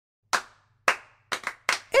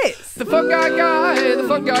this? The fungi guy, the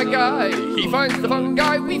fungi guy. He finds the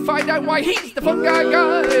fungi, we find out why he's the fungi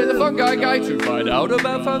guy. The fungi guy, to find out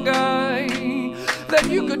about fungi. Then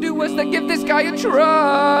you could do worse than give this guy a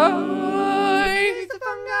try. He's the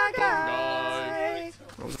fungi guy.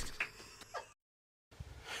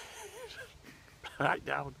 Right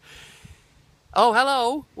down. Oh,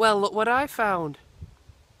 hello. Well, look what I found.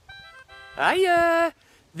 Hiya.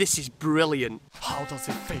 This is brilliant. How does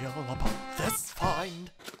he feel about this find?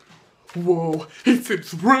 Whoa, he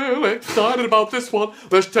seems really excited about this one.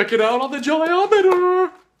 Let's check it out on the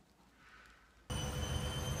giliometer.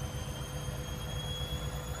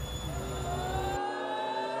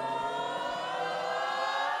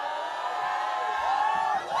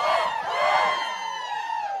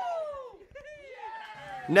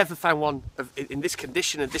 Never found one in this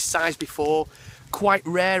condition and this size before. Quite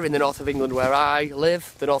rare in the north of England where I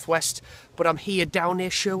live, the northwest. But I'm here down near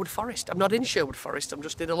Sherwood Forest. I'm not in Sherwood Forest, I'm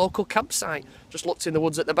just in a local campsite. Just looked in the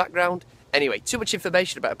woods at the background. Anyway, too much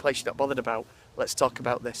information about a place you're not bothered about. Let's talk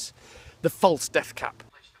about this. The false Deathcap.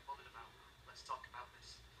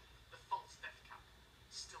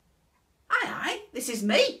 Aye, this is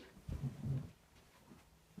me.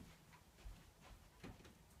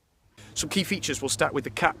 Some key features, we'll start with the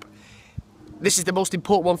cap. This is the most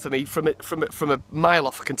important one for me. From a mile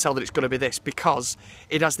off I can tell that it's going to be this, because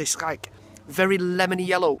it has this like very lemony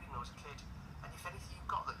yellow.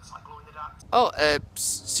 Oh,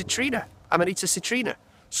 citrina, Amanita citrina.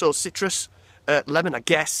 So citrus, lemon, I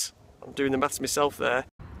guess. I'm doing the maths myself there.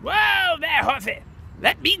 Well, there, Horsey.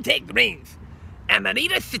 Let me take the reins.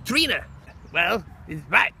 Amanita citrina. Well, it's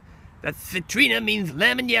right. That citrina means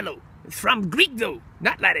lemon yellow. It's from Greek, though,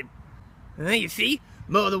 not Latin. You see,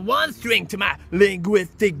 more than one string to my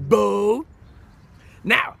linguistic bow.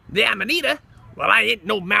 Now, the Amanita, well, I ain't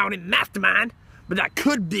no mountain mastermind, but that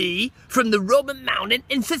could be from the Roman mountain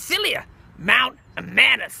in Sicilia, Mount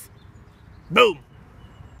Amanus. Boom.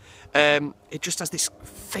 It just has this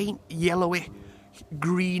faint yellowy,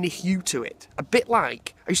 greeny hue to it. A bit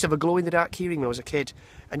like, I used to have a glow-in-the-dark keyring when I was a kid,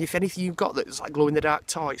 and if anything you've got that's like glow-in-the-dark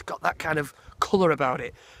toy, it's got that kind of colour about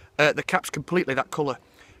it. The cap's completely that colour.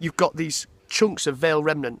 You've got these chunks of veil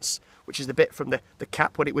remnants, which is the bit from the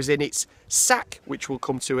cap when it was in its sack, which we'll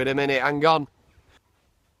come to in a minute. Hang on.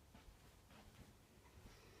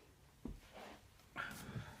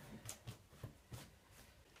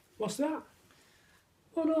 What's that?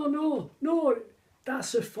 Oh, no,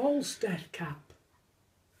 that's a false Deathcap.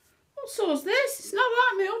 Well, so's this. It's not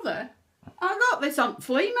like my other. I got this on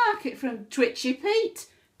flea market from Twitchy Pete.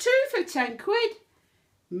 2 for 10 quid.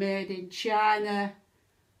 Made in China.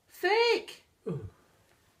 Fake.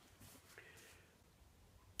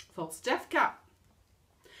 False Deathcap.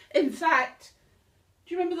 In fact,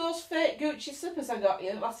 do you remember those fake Gucci slippers I got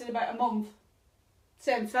you that lasted about a month?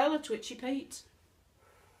 Same fella, Twitchy Pete.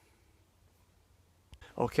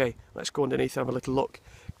 Okay, let's go underneath and have a little look.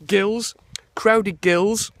 Gills, crowded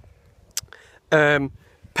gills,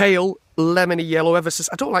 pale lemony yellow. I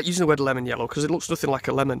don't like using the word lemon yellow because it looks nothing like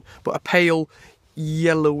a lemon, but a pale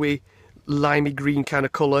yellowy limey green kind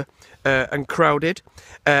of colour, and crowded.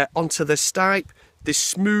 Onto the stipe, this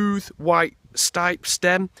smooth white stipe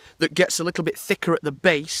stem that gets a little bit thicker at the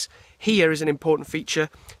base. Here is an important feature.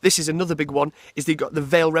 This is another big one, is you've got the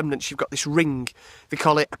veil remnants. You've got this ring, they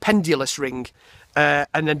call it a pendulous ring,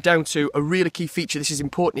 and then down to a really key feature. This is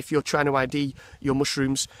important if you're trying to ID your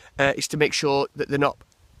mushrooms, is to make sure that they're not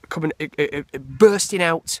coming bursting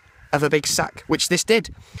out of a big sac, which this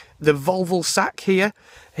did. The volval sac here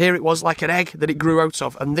it was like an egg that it grew out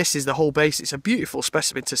of, and this is the whole base. It's a beautiful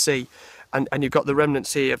specimen to see, and you've got the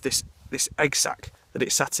remnants here of this egg sac that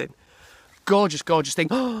it sat in. Gorgeous, gorgeous thing.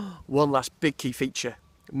 One last big key feature.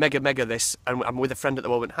 Mega this, and I'm with a friend at the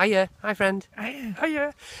moment. Hiya, hi friend.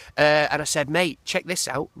 Hiya. And I said, mate, check this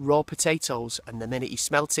out, raw potatoes. And the minute he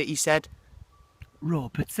smelt it, he said, Raw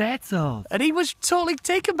potatoes. and he was totally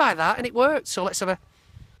taken by that, and it worked. So let's have a,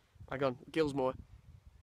 hang on, gills more.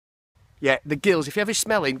 Yeah, the gills, if you're ever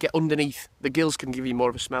smelling, get underneath. The gills can give you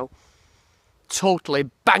more of a smell.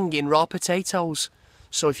 Totally banging raw potatoes.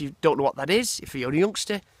 So if you don't know what that is, if you're a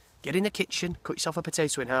youngster, get in the kitchen, cut yourself a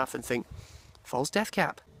potato in half and think, false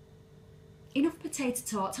Deathcap. Enough potato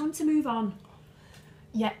talk, time to move on.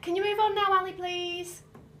 Yeah, can you move on now, Ali, please?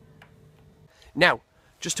 Now,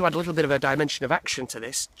 just to add a little bit of a dimension of action to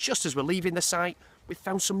this, just as we're leaving the site, we've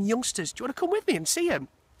found some youngsters. Do you want to come with me and see them?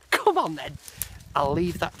 Come on then. I'll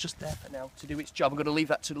leave that just there for now to do its job. I'm going to leave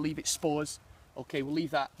that to leave its spores. Okay, we'll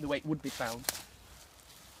leave that the way it would be found,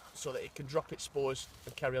 so that it can drop its spores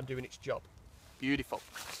and carry on doing its job. Beautiful.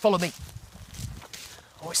 Follow me.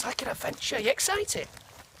 Oh, it's like an adventure. Are you excited?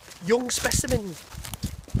 Young specimens.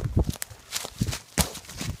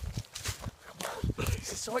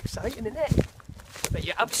 so exciting, isn't it? But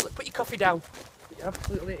you absolutely put your coffee down.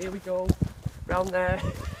 Absolutely, here we go. Round there.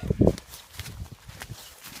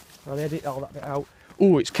 I'll edit all that bit out.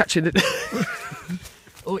 Oh, it's catching it.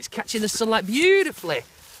 Oh, it's catching the sunlight beautifully.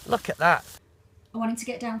 Look at that. I want him to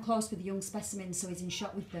get down close with the young specimens so he's in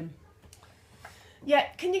shot with them. Yeah,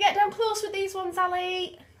 can you get down close with these ones,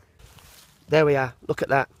 Ali? There we are. Look at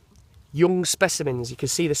that. Young specimens. You can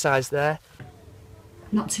see the size there.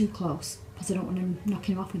 Not too close, because I don't want him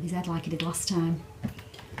knocking him off with his head like he did last time.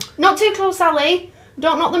 Not too close, Ali.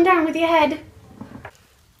 Don't knock them down with your head.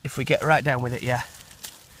 If we get right down with it, yeah.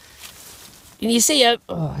 Can you see him?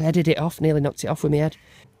 Oh, I headed it off. Nearly knocked it off with my head.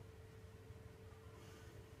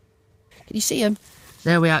 Can you see him?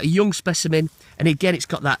 There we are, a young specimen, and again it's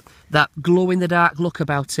got that glow-in-the-dark look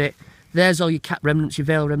about it. There's all your cap remnants, your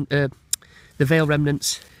veil the veil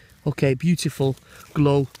remnants. Okay, beautiful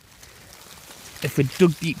glow. If we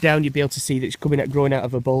dug deep down, you'd be able to see that it's growing out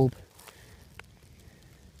of a bulb.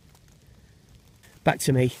 Back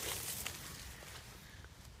to me.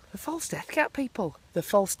 The false death cap, people. The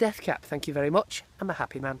false death cap. Thank you very much. I'm a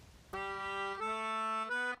happy man.